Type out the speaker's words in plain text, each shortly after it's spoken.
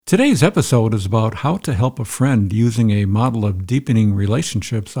Today's episode is about how to help a friend using a model of deepening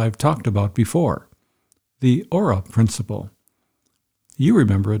relationships I've talked about before, the ORA principle. You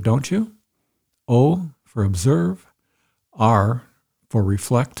remember it, don't you? O for observe, R for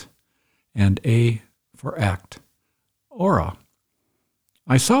reflect, and A for act. ORA.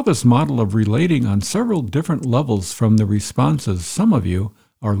 I saw this model of relating on several different levels from the responses some of you,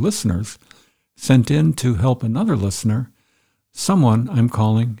 our listeners, sent in to help another listener, someone I'm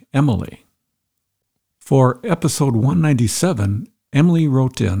calling Emily. For episode 197, Emily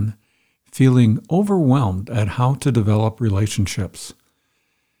wrote in, feeling overwhelmed at how to develop relationships.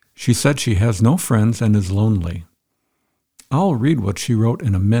 She said she has no friends and is lonely. I'll read what she wrote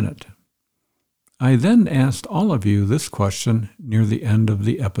in a minute. I then asked all of you this question near the end of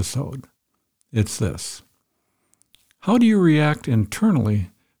the episode. It's this. How do you react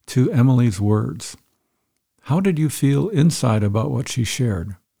internally to Emily's words? How did you feel inside about what she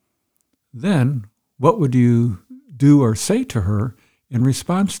shared? Then, what would you do or say to her in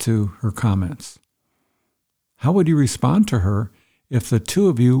response to her comments? How would you respond to her if the two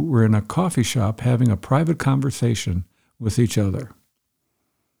of you were in a coffee shop having a private conversation with each other?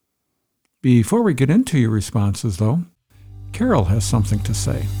 Before we get into your responses, though, Carol has something to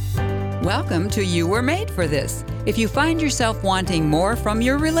say. Welcome to You Were Made for This. If you find yourself wanting more from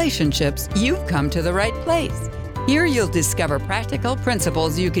your relationships, you've come to the right place. Here you'll discover practical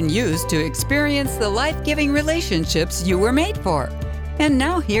principles you can use to experience the life-giving relationships you were made for. And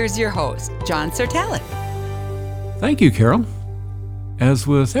now here's your host, John Sertalik. Thank you, Carol. As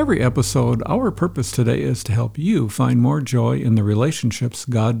with every episode, our purpose today is to help you find more joy in the relationships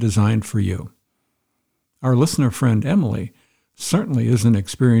God designed for you. Our listener friend Emily certainly isn't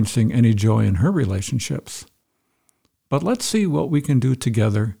experiencing any joy in her relationships. But let's see what we can do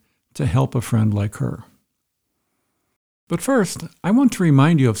together to help a friend like her. But first, I want to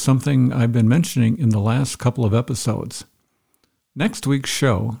remind you of something I've been mentioning in the last couple of episodes. Next week's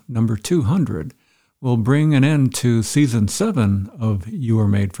show, number 200, will bring an end to Season 7 of You Are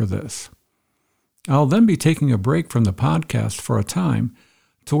Made for This. I'll then be taking a break from the podcast for a time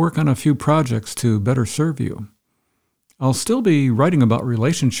to work on a few projects to better serve you. I'll still be writing about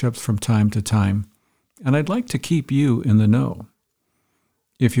relationships from time to time, and I'd like to keep you in the know.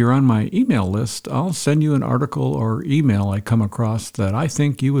 If you're on my email list, I'll send you an article or email I come across that I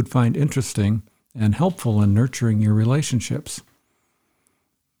think you would find interesting and helpful in nurturing your relationships.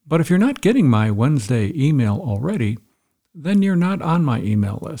 But if you're not getting my Wednesday email already, then you're not on my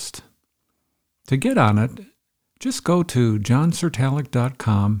email list. To get on it, just go to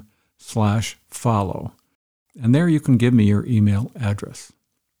johnsertalik.com/follow. And there you can give me your email address.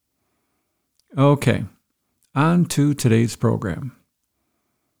 Okay, on to today's program.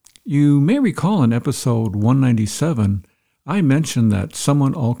 You may recall in episode 197, I mentioned that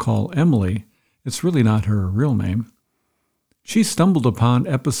someone I'll call Emily, it's really not her real name, she stumbled upon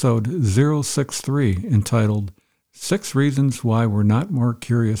episode 063 entitled 6 Reasons Why We're Not More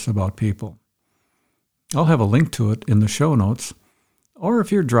Curious About People. I'll have a link to it in the show notes. Or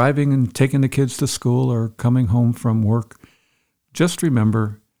if you're driving and taking the kids to school or coming home from work, just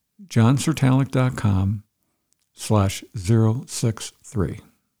remember johnsertalik.com/063.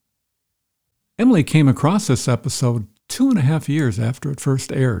 Emily came across this episode 2.5 years after it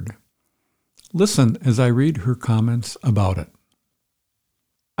first aired. Listen as I read her comments about it.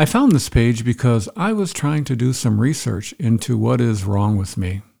 I found this page because I was trying to do some research into what is wrong with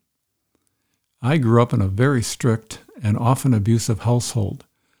me. I grew up in a very strict and often abusive household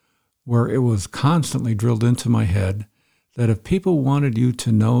where it was constantly drilled into my head that if people wanted you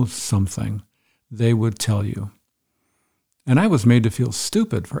to know something, they would tell you. And I was made to feel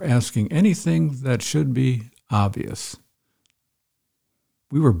stupid for asking anything that should be obvious.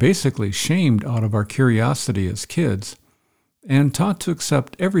 We were basically shamed out of our curiosity as kids and taught to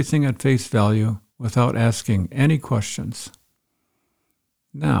accept everything at face value without asking any questions.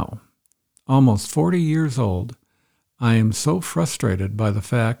 Now, almost 40 years old, I am so frustrated by the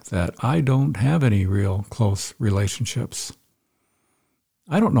fact that I don't have any real close relationships.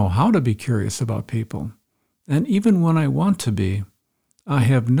 I don't know how to be curious about people, and even when I want to be, I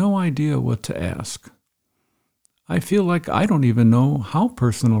have no idea what to ask. I feel like I don't even know how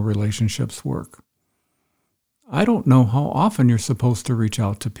personal relationships work. I don't know how often you're supposed to reach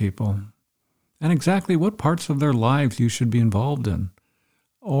out to people, and exactly what parts of their lives you should be involved in,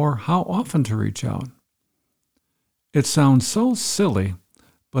 or how often to reach out. It sounds so silly,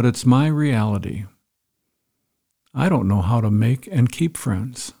 but it's my reality. I don't know how to make and keep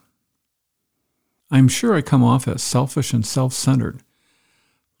friends. I'm sure I come off as selfish and self-centered,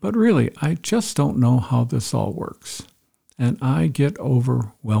 but really, I just don't know how this all works. and I get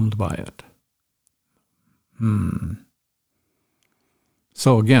overwhelmed by it.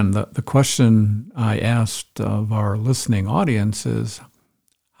 So again, the question I asked of our listening audience is,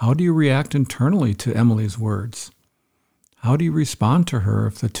 how do you react internally to Emily's words? How do you respond to her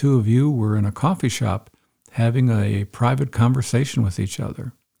if the two of you were in a coffee shop having a private conversation with each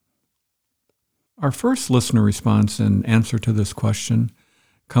other? Our first listener response in answer to this question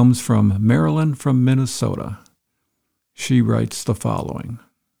comes from Marilyn from Minnesota. She writes the following.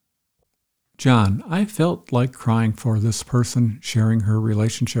 John, I felt like crying for this person sharing her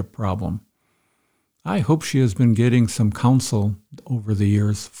relationship problem. I hope she has been getting some counsel over the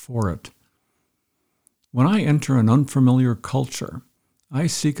years for it. When I enter an unfamiliar culture, I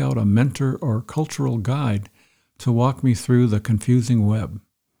seek out a mentor or cultural guide to walk me through the confusing web.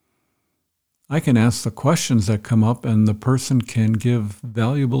 I can ask the questions that come up and the person can give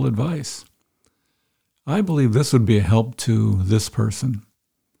valuable advice. I believe this would be a help to this person.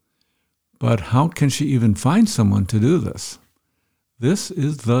 But how can she even find someone to do this? This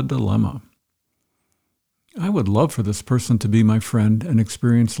is the dilemma. I would love for this person to be my friend and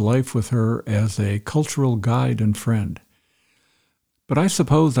experience life with her as a cultural guide and friend. But I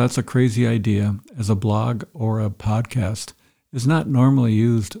suppose that's a crazy idea, as a blog or a podcast is not normally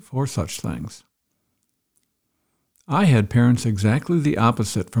used for such things. I had parents exactly the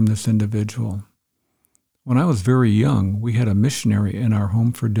opposite from this individual. When I was very young, we had a missionary in our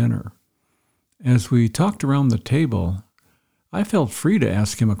home for dinner. As we talked around the table, I felt free to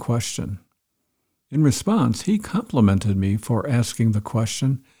ask him a question. In response, he complimented me for asking the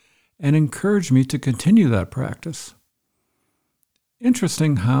question and encouraged me to continue that practice.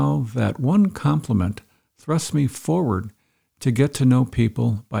 Interesting how that one compliment thrust me forward to get to know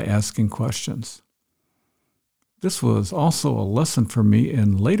people by asking questions. This was also a lesson for me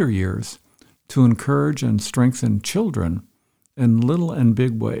in later years to encourage and strengthen children in little and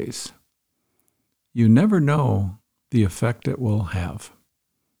big ways. You never know the effect it will have.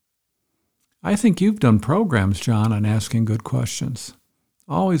 I think you've done programs, John, on asking good questions.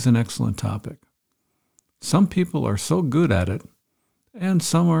 Always an excellent topic. Some people are so good at it, and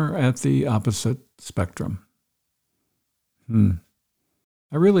some are at the opposite spectrum.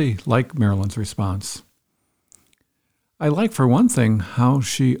 I really like Marilyn's response. I like, for one thing, how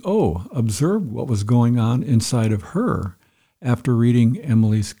she observed what was going on inside of her after reading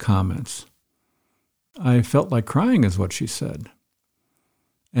Emily's comments. I felt like crying is what she said.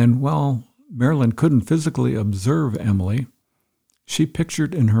 And while Marilyn couldn't physically observe Emily, she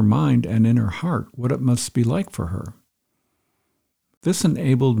pictured in her mind and in her heart what it must be like for her. This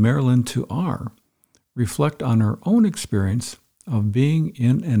enabled Marilyn to reflect on her own experience of being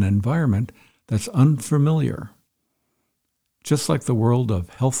in an environment that's unfamiliar. Just like the world of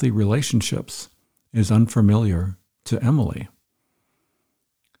healthy relationships is unfamiliar to Emily.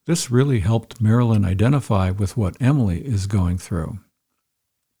 This really helped Marilyn identify with what Emily is going through.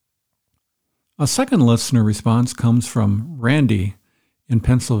 A second listener response comes from Randy in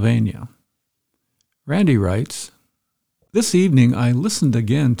Pennsylvania. Randy writes, "This evening I listened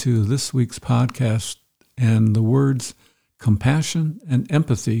again to this week's podcast, and the words compassion and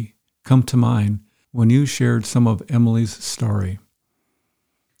empathy come to mind when you shared some of Emily's story.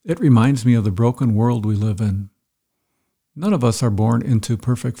 It reminds me of the broken world we live in. None of us are born into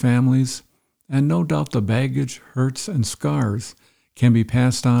perfect families, and no doubt the baggage, hurts, and scars can be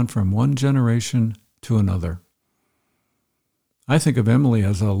passed on from one generation to another. I think of Emily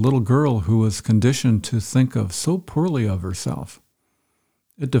as a little girl who was conditioned to think so poorly of herself.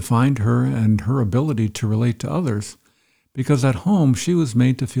 It defined her and her ability to relate to others, because at home she was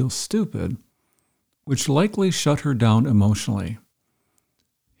made to feel stupid, which likely shut her down emotionally.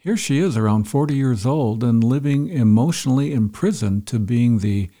 Here she is around 40 years old and living emotionally imprisoned to being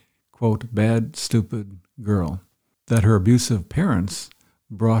the, quote, bad, stupid girl that her abusive parents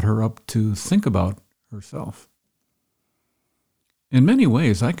brought her up to think about herself. In many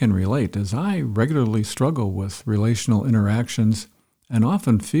ways, I can relate, as I regularly struggle with relational interactions and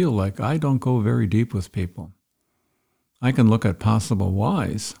often feel like I don't go very deep with people. I can look at possible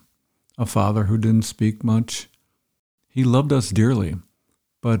whys. A father who didn't speak much. He loved us dearly,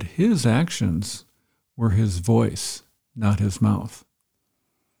 but his actions were his voice, not his mouth.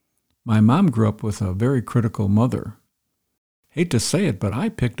 My mom grew up with a very critical mother. Hate to say it, but I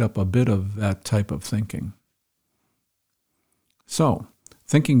picked up a bit of that type of thinking. So,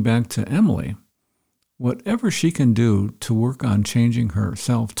 thinking back to Emily, whatever she can do to work on changing her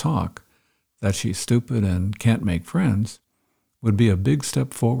self-talk, that she's stupid and can't make friends, would be a big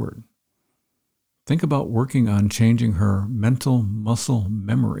step forward. Think about working on changing her mental muscle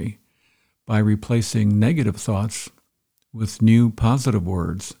memory by replacing negative thoughts with new positive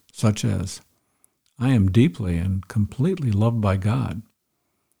words such as, "I am deeply and completely loved by God."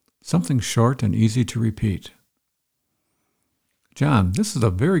 Something short and easy to repeat. John, this is a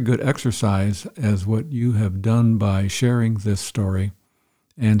very good exercise as what you have done by sharing this story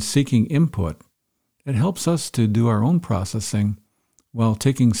and seeking input. It helps us to do our own processing while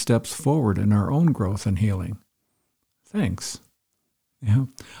taking steps forward in our own growth and healing. Thanks. Yeah,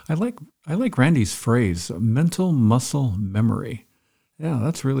 I like Randy's phrase, mental muscle memory. Yeah,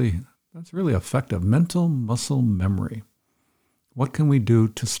 that's really effective. Mental muscle memory. What can we do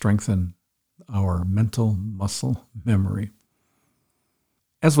to strengthen our mental muscle memory?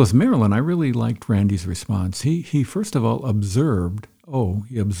 As with Marilyn, I really liked Randy's response. He first of all observed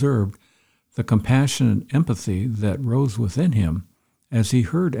the compassion and empathy that rose within him as he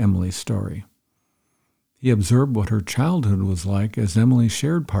heard Emily's story. He observed what her childhood was like as Emily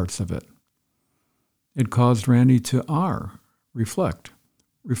shared parts of it. It caused Randy to reflect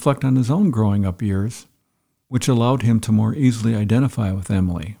on his own growing up years, which allowed him to more easily identify with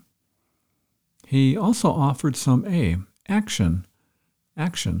Emily. He also offered some action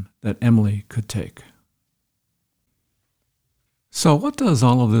that Emily could take. So what does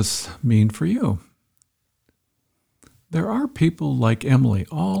all of this mean for you? There are people like Emily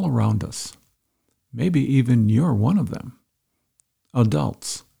all around us. Maybe even you're one of them.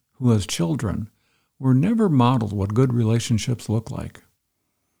 Adults who, as children, were never modeled what good relationships look like.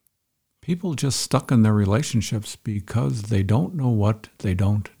 People just stuck in their relationships because they don't know what they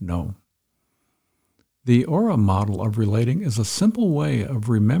don't know. The Aura model of relating is a simple way of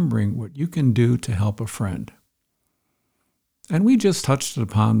remembering what you can do to help a friend. And we just touched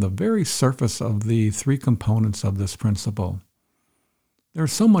upon the very surface of the 3 components of this principle.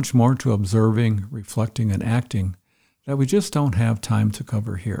 There's so much more to observing, reflecting, and acting that we just don't have time to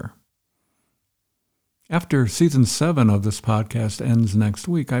cover here. After Season 7 of this podcast ends next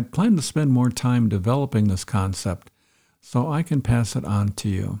week, I plan to spend more time developing this concept so I can pass it on to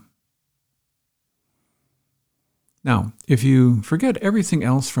you. Now, if you forget everything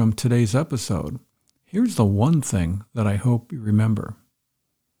else from today's episode, here's the one thing that I hope you remember.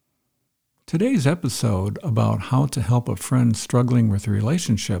 Today's episode about how to help a friend struggling with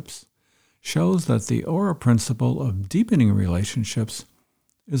relationships shows that the Aura principle of deepening relationships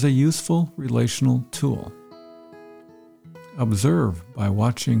is a useful relational tool. Observe by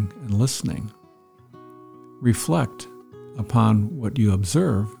watching and listening. Reflect upon what you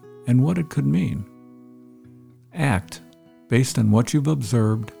observe and what it could mean. Act based on what you've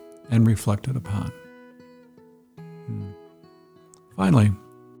observed and reflected upon. Finally,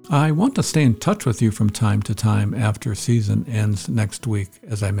 I want to stay in touch with you from time to time after season ends next week,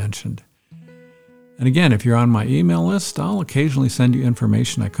 as I mentioned. And again, if you're on my email list, I'll occasionally send you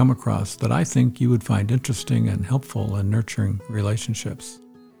information I come across that I think you would find interesting and helpful in nurturing relationships.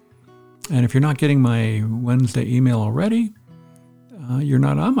 And if you're not getting my Wednesday email already, you're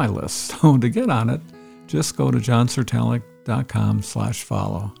not on my list. So to get on it, just go to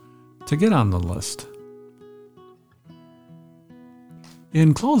johnsertalik.com/follow to get on the list.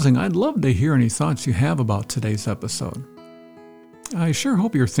 In closing, I'd love to hear any thoughts you have about today's episode. I sure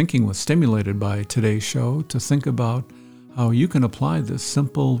hope your thinking was stimulated by today's show to think about how you can apply this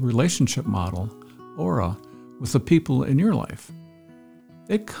simple relationship model, Aura, with the people in your life.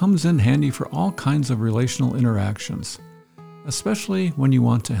 It comes in handy for all kinds of relational interactions, especially when you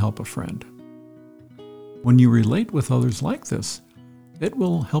want to help a friend. When you relate with others like this, it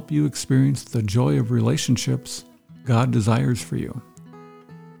will help you experience the joy of relationships God desires for you.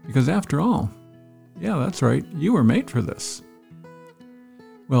 Because after all, yeah, that's right, you were made for this.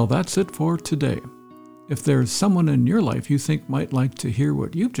 Well, that's it for today. If there's someone in your life you think might like to hear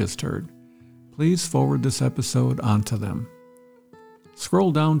what you've just heard, please forward this episode on to them.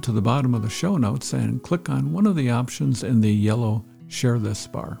 Scroll down to the bottom of the show notes and click on one of the options in the yellow Share This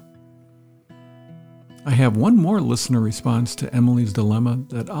bar. I have one more listener response to Emily's dilemma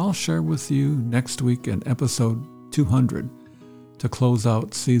that I'll share with you next week in episode 200 to close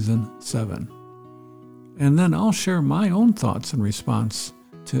out season 7. And then I'll share my own thoughts in response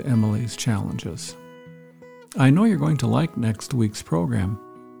to Emily's challenges. I know you're going to like next week's program,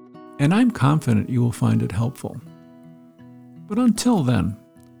 and I'm confident you will find it helpful. But until then,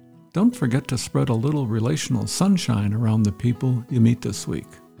 don't forget to spread a little relational sunshine around the people you meet this week.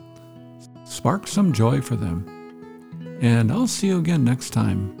 Spark some joy for them. And I'll see you again next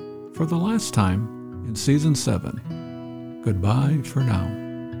time, for the last time in Season 7. Goodbye for now.